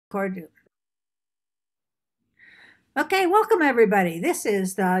Record. Okay, welcome everybody. This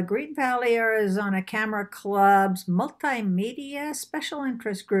is the Green Valley, Arizona Camera Club's Multimedia Special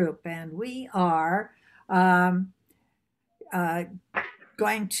Interest Group, and we are um, uh,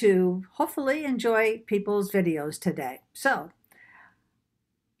 going to hopefully enjoy people's videos today. So,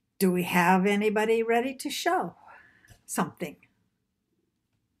 do we have anybody ready to show something?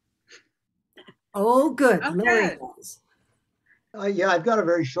 Oh, good. Larry Okay. does. Yeah, I've got a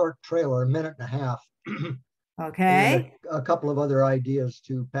very short trailer, a minute and a half, and Okay, a couple of other ideas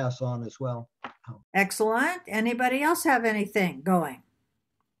to pass on as well. excellent. Anybody else have anything going?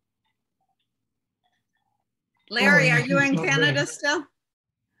 Larry, are you in not Canada ready. still?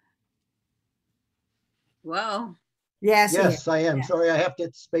 Whoa. Yes, he is. Yes, I am. Yeah. Sorry, I have to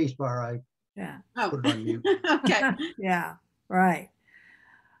hit the space bar. I Yeah. Oh, put it on mute. okay. Yeah, right.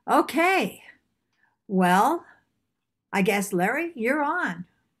 Okay. Well, I guess Larry, you're on.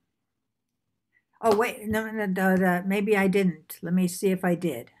 Oh, wait, no, maybe I didn't. Let me see if I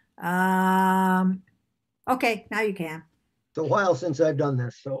did. Okay, now you can. It's a while since I've done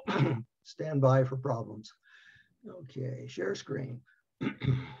this, so stand by for problems. Okay, share screen,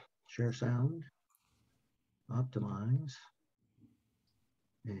 share sound, optimize,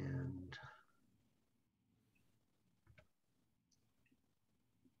 and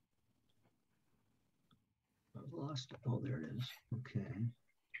I've lost it. Oh, there it is. Okay.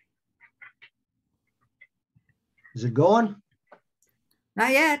 Is it going?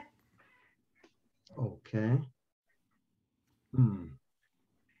 Not yet. Okay.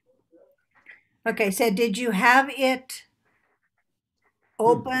 Okay, so did you have it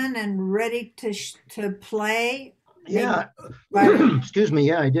open and ready to play? Yeah. Maybe- Excuse me.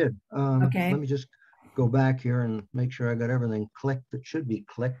 Yeah, I did. Okay. Let me just go back here and make sure I got everything clicked that should be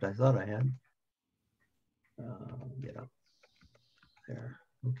clicked. I thought I had. Get up there.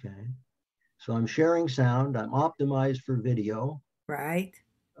 Okay. So I'm sharing sound. I'm optimized for video. Right.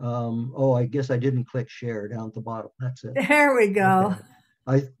 Oh, I guess I didn't click share down at the bottom. That's it. There we go.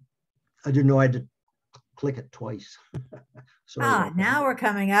 Okay. I didn't know I had to click it twice. Sorry about that. Now we're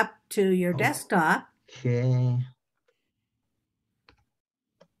coming up to your desktop. Okay.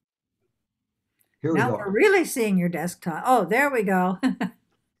 Here we Now go. we're really seeing your desktop. Oh, there we go.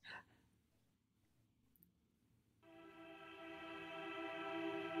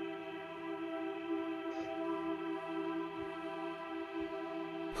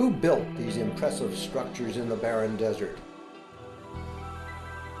 Who built these impressive structures in the barren desert?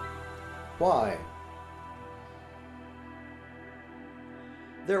 Why?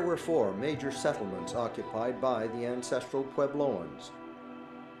 There were 4 major settlements occupied by the ancestral Puebloans: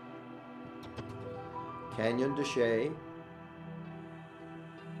 Canyon de Chelly,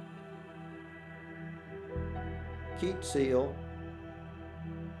 Keat Seal,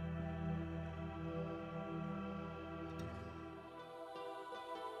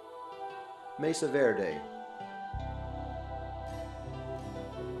 Mesa Verde,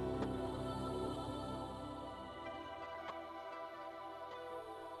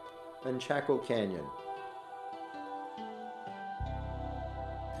 and Chaco Canyon.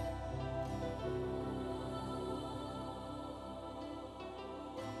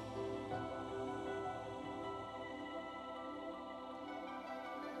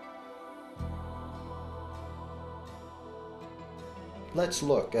 Let's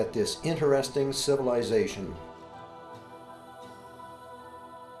look at this interesting civilization.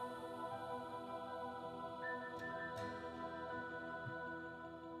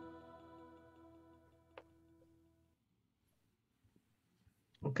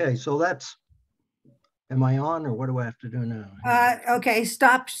 Okay, so that's, am I on or what do I have to do now? Okay,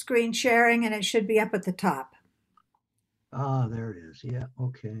 stop screen sharing and it should be up at the top. There it is. Yeah,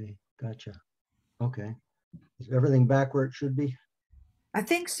 okay, gotcha. Okay. Is everything back where it should be? I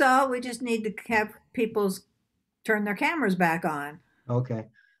think so. We just need to have people's turn their cameras back on Okay.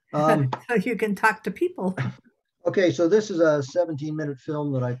 so you can talk to people. Okay, so this is a 17-minute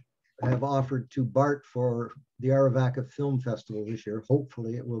film that I have offered to Bart for the Aravaca Film Festival this year.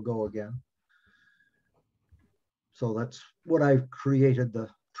 Hopefully it will go again. So that's what I've created the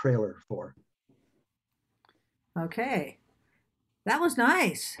trailer for. Okay. That was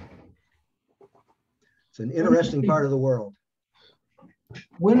nice. It's an interesting part of the world.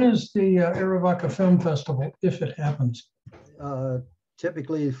 When is the Aravaca Film Festival, if it happens?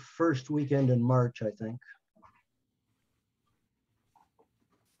 Typically first weekend in March, I think.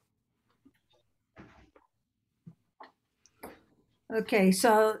 Okay,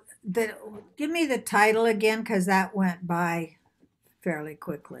 so give me the title again because that went by fairly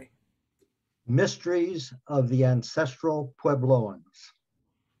quickly. Mysteries of the Ancestral Puebloans.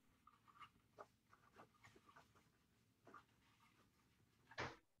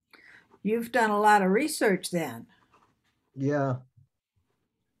 you've done a lot of research then. Yeah.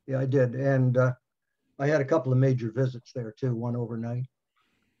 Yeah, I did. And I had a couple of major visits there too, one overnight.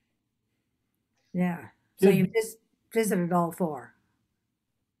 Yeah. So Did- you visited all four.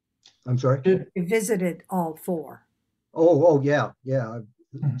 I'm sorry. You visited all four. Oh, yeah. Yeah.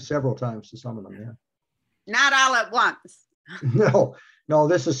 Mhm. Several times to some of them. Yeah. Not all at once. No,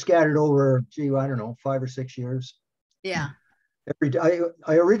 this is scattered over, gee, I don't know, 5 or 6 years. Yeah. I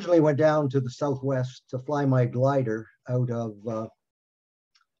originally went down to the Southwest to fly my glider out of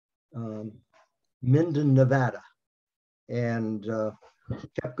Minden, Nevada, and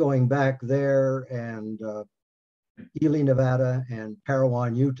kept going back there, and Ely, Nevada, and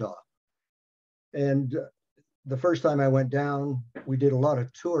Parowan, Utah. And the first time I went down, we did a lot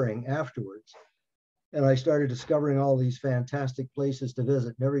of touring afterwards. And I started discovering all these fantastic places to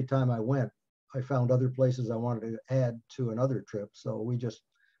visit. And every time I went, I found other places I wanted to add to another trip. So we just,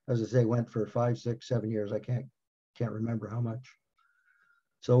 as I say, went for 5, 6, 7 years. I can't remember how much.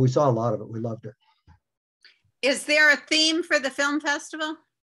 So we saw a lot of it. We loved it. Is there a theme for the film festival?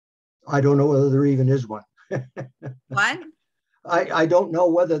 I don't know whether there even is one. What? I don't know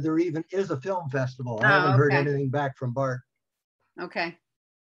whether there even is a film festival. I haven't heard okay. anything back from Bart. Okay.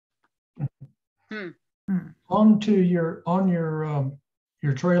 On your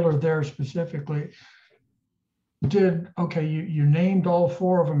trailer there specifically, you named all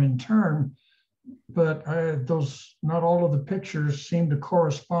 4 of them in turn, but those, not all of the pictures seem to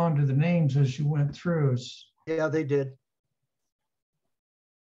correspond to the names as you went through. Yeah, they did.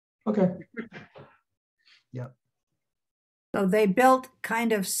 Okay. Yeah. So they built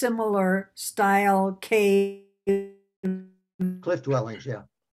kind of similar style cave. Cliff dwellings, yeah.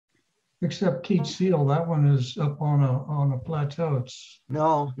 Except Keat Seal, that one is up on a plateau. It's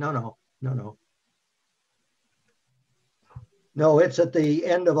No. No, it's at the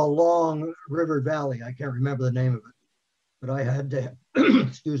end of a long river valley. I can't remember the name of it, but I had to,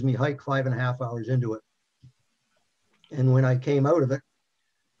 excuse me, hike 5.5 hours into it. And when I came out of it,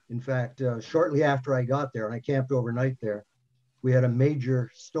 in fact, shortly after I got there, and I camped overnight there, we had a major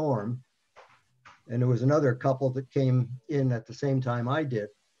storm. And there was another couple that came in at the same time I did.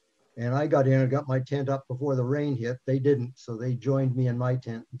 And I got in and got my tent up before the rain hit. They didn't, so they joined me in my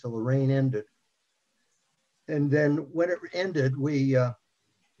tent until the rain ended. And then when it ended, we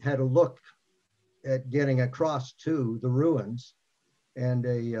had a look at getting across to the ruins, and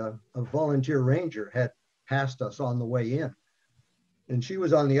a volunteer ranger had passed us on the way in. And she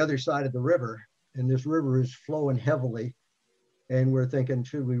was on the other side of the river, and this river is flowing heavily. And we're thinking,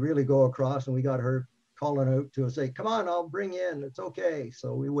 should we really go across? And we got her calling out to us, say, come on, I'll bring you in, it's okay.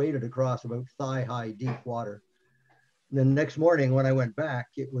 So we waded across about thigh-high deep water. And then the next morning when I went back,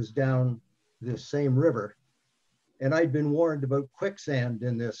 it was down this same river. And I'd been warned about quicksand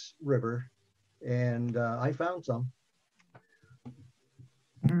in this river, and I found some.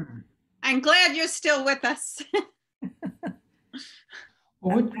 I'm glad you're still with us.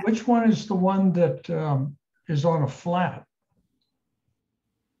 well, which one is the one that is on a flat?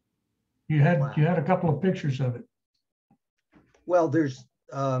 You had a couple of pictures of it. Well, there's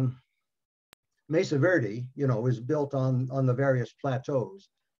Mesa Verde, is built on the various plateaus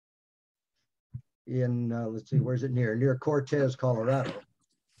in, let's see, where's it near? Near Cortez, Colorado.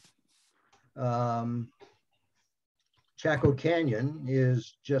 Chaco Canyon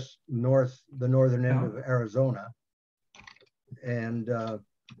is just the northern end of Arizona. And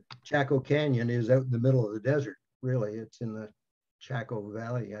Chaco Canyon is out in the middle of the desert, really. It's in the Chaco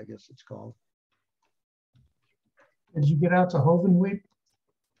Valley, I guess it's called. Did you get out to Hovenweep?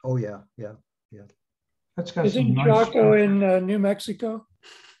 Oh, yeah. That's got Isn't some nice Chaco in New Mexico?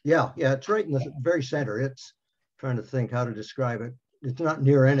 Yeah, it's right in the very center. It's trying to think how to describe it. It's not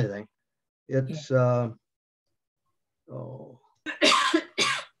near anything. It's, is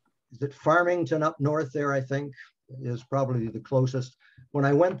it Farmington up north there, I think, is probably the closest. When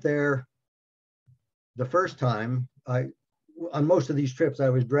I went there the first time, on most of these trips, I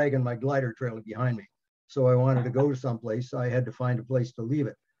was dragging my glider trailer behind me. So I wanted to go to someplace. I had to find a place to leave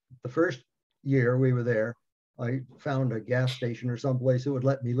it. The first year we were there, I found a gas station or someplace that would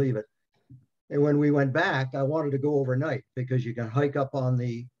let me leave it. And when we went back, I wanted to go overnight because you can hike up on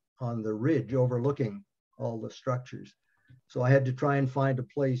the ridge overlooking all the structures. So I had to try and find a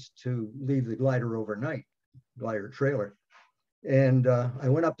place to leave the glider overnight, glider trailer. And I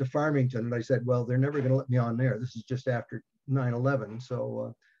went up to Farmington and I said, well, they're never going to let me on there. This is just after 9/11.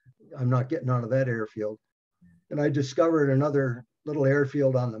 So I'm not getting onto that airfield. And I discovered another little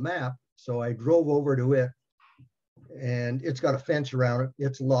airfield on the map. So I drove over to it, and it's got a fence around it.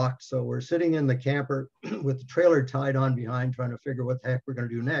 It's locked. So we're sitting in the camper with the trailer tied on behind, trying to figure what the heck we're going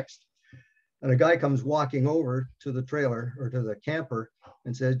to do next. And a guy comes walking over to the trailer or to the camper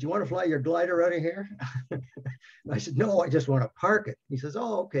and says, "Do you want to fly your glider out of here?" I said, "No, I just want to park it." He says,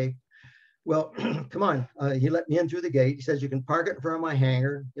 "Oh, okay. Well, come on." He let me in through the gate. He says, "You can park it in front of my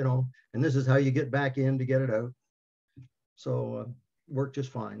hangar, and this is how you get back in to get it out." So worked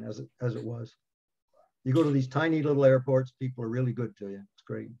just fine as it was. You go to these tiny little airports, people are really good to you. It's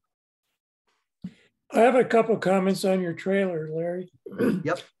great. I have a couple comments on your trailer, Larry.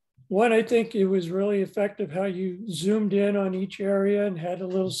 Yep. One, I think it was really effective how you zoomed in on each area and had a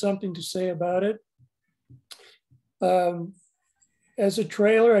little something to say about it. As a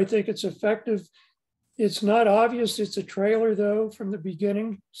trailer, I think it's effective. It's not obvious it's a trailer though from the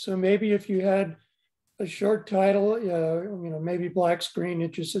beginning. So maybe if you had a short title, maybe black screen,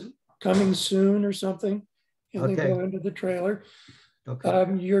 it just says coming soon or something, and then go into the trailer.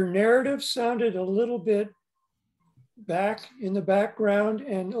 Okay. Your narrative sounded a little bit back in the background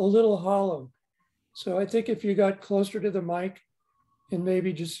and a little hollow. So I think if you got closer to the mic and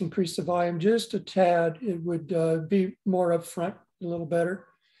maybe just increase the volume just a tad, it would be more upfront, a little better.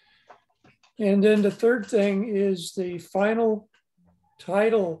 And then the third thing is the final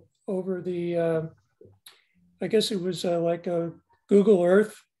title over the, I guess it was like a Google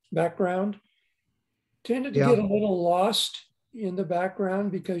Earth background, tended to get a little lost in the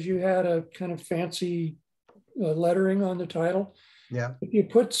background because you had a kind of fancy lettering on the title. Yeah. If you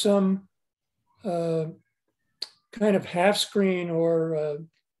put some kind of half screen or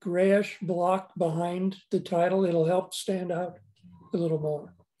grayish block behind the title, it'll help stand out a little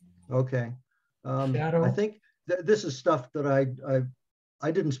more. Okay. I think this is stuff that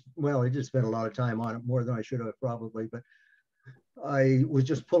I didn't spend a lot of time on it, more than I should have probably, but I was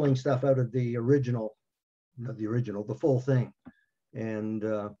just pulling stuff out of the original, the full thing. And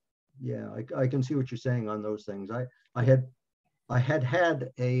yeah, I can see what you're saying on those things. I had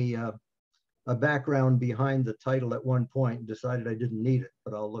a background behind the title at one point and decided I didn't need it,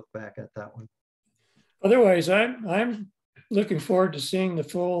 but I'll look back at that one. Otherwise, I'm looking forward to seeing the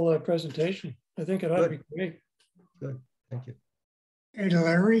full presentation. I think it ought to be great. Good, thank you. Hey,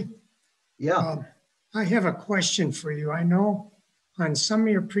 Larry. Yeah. I have a question for you. I know on some of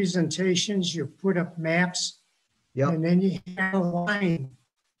your presentations, you put up maps. Yep. And then you have a line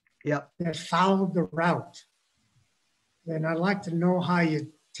that followed the route. And I'd like to know how you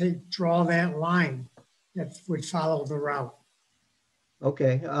draw that line that would follow the route.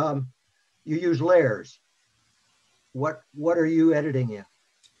 Okay. You use layers. What are you editing in?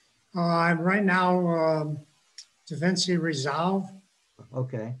 I'm right now DaVinci Resolve.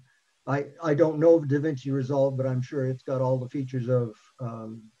 Okay. I don't know of DaVinci Resolve, but I'm sure it's got all the features of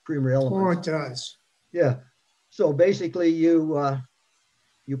Premiere Elements. Oh, it does. Yeah. So basically you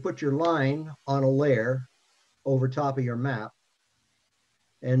put your line on a layer over top of your map,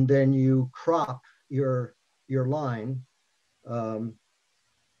 and then you crop your line and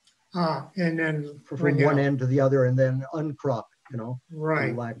then from one end to the other, and then uncrop it,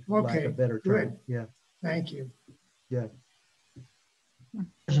 Right. Lack Okay. of better term. Yeah. Thank you. Yeah.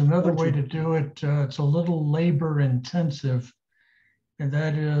 There's another way to do it. It's a little labor intensive, and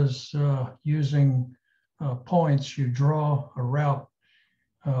that is using points. You draw a route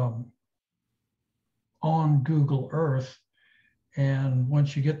on Google Earth, and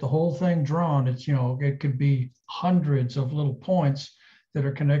once you get the whole thing drawn, it's it could be hundreds of little points that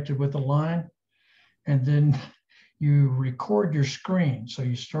are connected with a line, and then you record your screen. So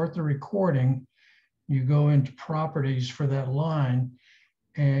you start the recording, you go into properties for that line,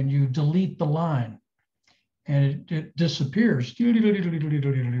 and you delete the line, and it disappears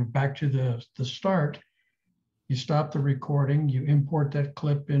back to the start. You stop the recording, you import that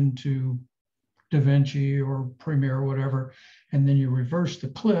clip into DaVinci or Premiere or whatever, and then you reverse the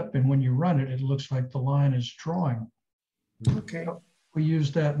clip, and when you run it, it looks like the line is drawing. Okay. We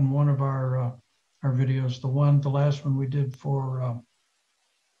used that in one of our videos, the last one we did for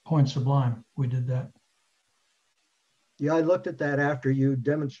Point Sublime, we did that. Yeah, I looked at that after you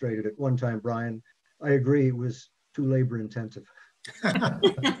demonstrated it one time, Brian. I agree, it was too labor intensive.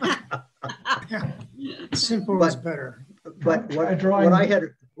 Simple is better. But what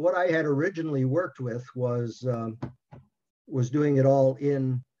I had originally worked with was doing it all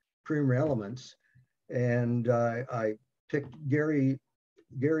in Premiere Elements, and I picked Gary's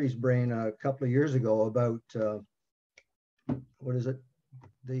brain a couple of years ago about what is it?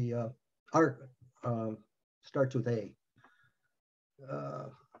 The art starts with A.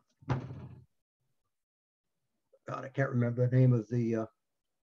 God, I can't remember the name of the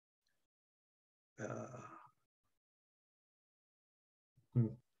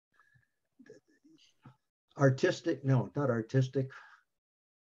artistic, no, not artistic.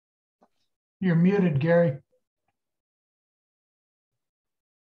 You're muted, Gary.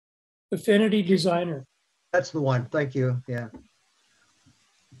 Affinity Designer. That's the one. Thank you. Yeah.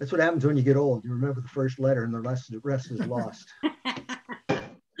 That's what happens when you get old. You remember the first letter and the rest is lost.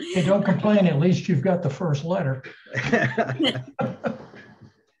 Hey, don't complain. At least you've got the first letter.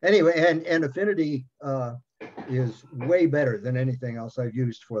 Anyway, and Affinity is way better than anything else I've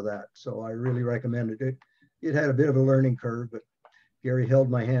used for that. So I really recommend it. It had a bit of a learning curve, but Gary held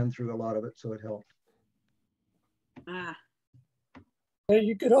my hand through a lot of it, so it helped. Ah,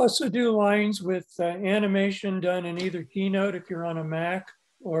 You could also do lines with animation done in either Keynote if you're on a Mac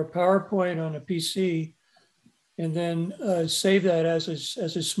or PowerPoint on a PC, and then save that as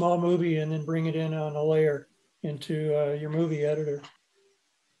a small movie and then bring it in on a layer into your movie editor.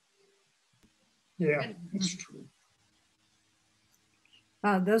 Yeah, that's true.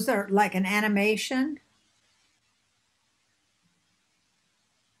 Those are like an animation.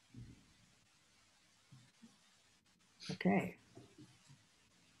 Okay.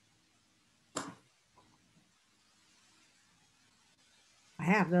 I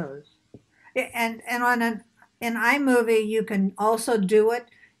have those. And in iMovie, you can also do it.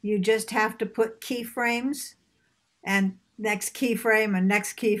 You just have to put keyframes and next keyframe and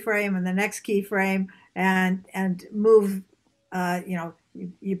next keyframe and the next keyframe and move.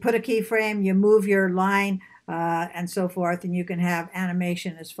 You put a keyframe, you move your line and so forth, and you can have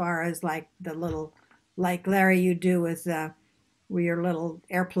animation as far as like the little, like Larry, you do with your little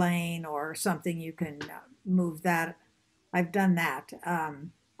airplane or something. You can move that. I've done that.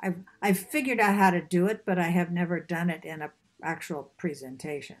 I've figured out how to do it, but I have never done it in an actual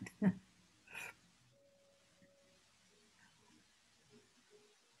presentation.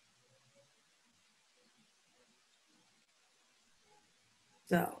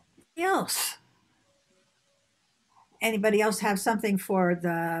 So, else? Anybody else have something for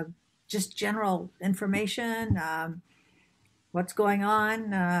the just general information? What's going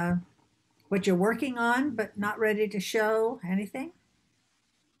on? What you're working on, but not ready to show? Anything?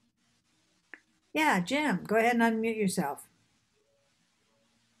 Yeah, Jim, go ahead and unmute yourself.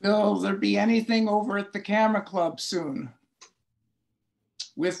 Will there be anything over at the Camera Club soon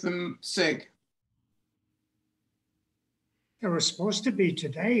with the SIG? It was supposed to be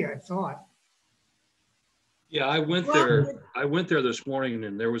today, I thought. Yeah, I went there. I went there this morning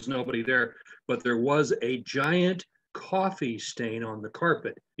and there was nobody there, but there was a giant coffee stain on the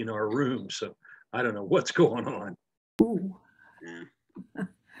carpet in our room. So I don't know what's going on. Ooh.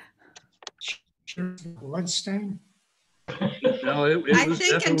 Blood stain? No, it I was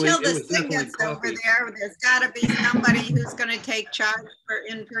think definitely, until it the was SIG definitely gets over coffee. there, there's got to be somebody who's going to take charge for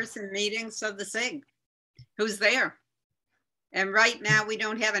in-person meetings of the SIG. Who's there? And right now, we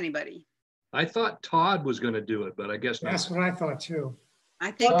don't have anybody. I thought Todd was going to do it, but I guess not. That's what I thought too.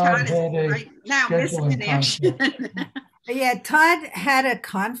 I think Todd Todd is had a right now missing in scheduling action. Yeah, Todd had a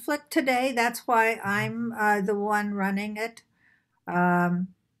conflict today. That's why I'm the one running it.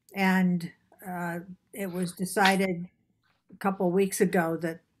 And it was decided a couple of weeks ago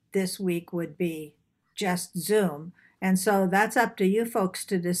that this week would be just Zoom. And so that's up to you folks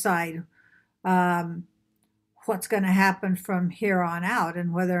to decide what's going to happen from here on out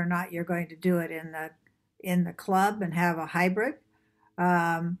and whether or not you're going to do it in the club and have a hybrid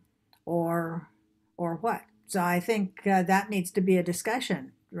or what. So I think that needs to be a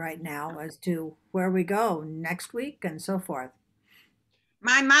discussion right now as to where we go next week and so forth.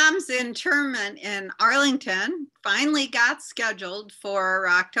 My mom's internment in Arlington finally got scheduled for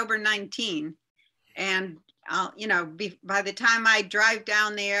October 19. And I'll, by the time I drive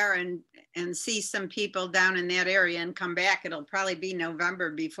down there and see some people down in that area and come back, it'll probably be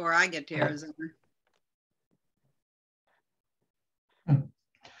November before I get to Arizona.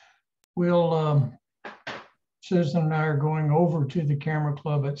 We'll, Susan and I are going over to the Camera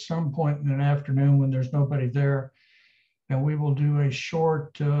Club at some point in the afternoon when there's nobody there. And we will do a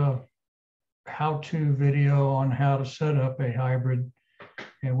short how-to video on how to set up a hybrid.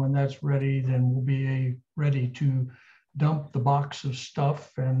 And when that's ready, then we'll be ready to dump the box of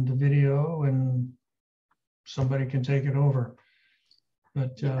stuff and the video and somebody can take it over.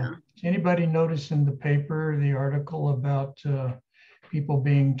 But anybody notice in the paper, the article about people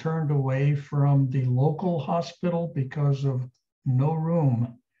being turned away from the local hospital because of no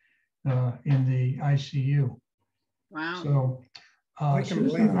room in the ICU? Wow. So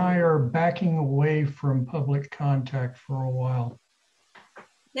Susan and I are backing away from public contact for a while.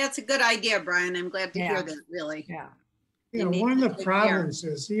 That's a good idea, Brian. I'm glad to hear that, really. Yeah. One of the problems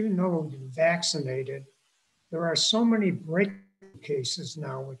is, even though we're vaccinated, there are so many breakthrough cases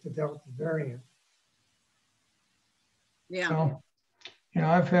now with the Delta variant. Yeah. Well, You know,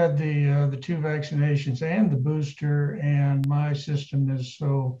 I've had the 2 vaccinations and the booster, and my system is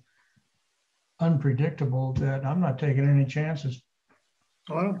so unpredictable that I'm not taking any chances.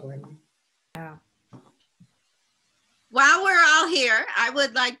 Oh, I don't blame you. Yeah. While we're all here, I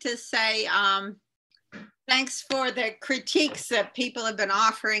would like to say thanks for the critiques that people have been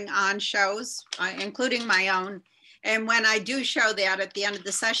offering on shows, including my own. And when I do show that at the end of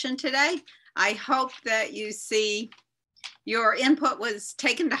the session today, I hope that you see your input was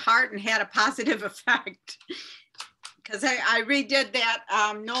taken to heart and had a positive effect. Because I redid that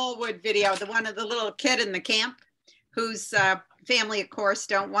Knollwood video, the one of the little kid in the camp, whose family, of course,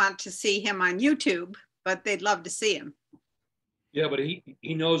 don't want to see him on YouTube, but they'd love to see him. Yeah, but he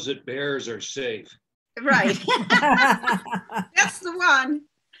knows that bears are safe. Right. That's the one.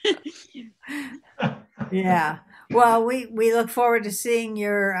 Yeah. Well, we look forward to seeing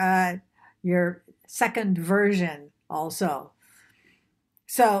your second version also.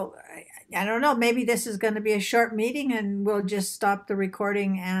 So I don't know, maybe this is going to be a short meeting and we'll just stop the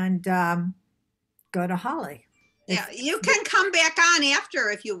recording and go to Holly. Yeah, you can come back on after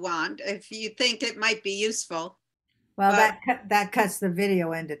if you want, if you think it might be useful. Well, that cuts the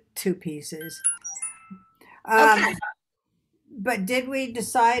video into 2 pieces. Okay. But did we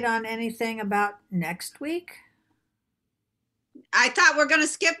decide on anything about next week? I thought we're going to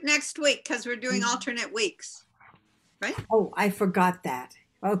skip next week because we're doing alternate weeks, right? Oh, I forgot that.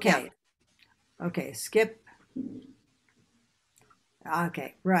 Okay. Yeah. Okay, skip.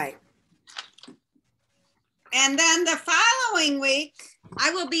 Okay, right. And then the following week,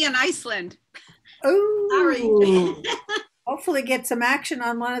 I will be in Iceland. Oh, sorry. Hopefully get some action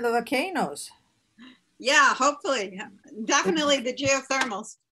on one of the volcanoes. Yeah, hopefully. Definitely the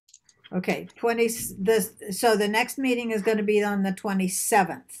geothermals. Okay, so the next meeting is going to be on the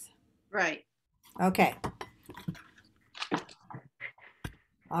 27th. Right. Okay.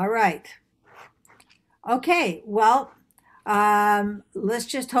 All right. Okay, well, let's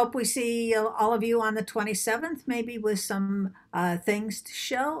just hope we see all of you on the 27th, maybe with some things to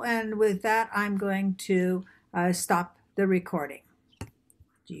show. And with that, I'm going to stop the recording.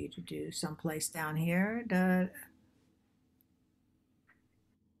 Do someplace down here.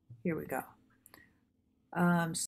 Here we go.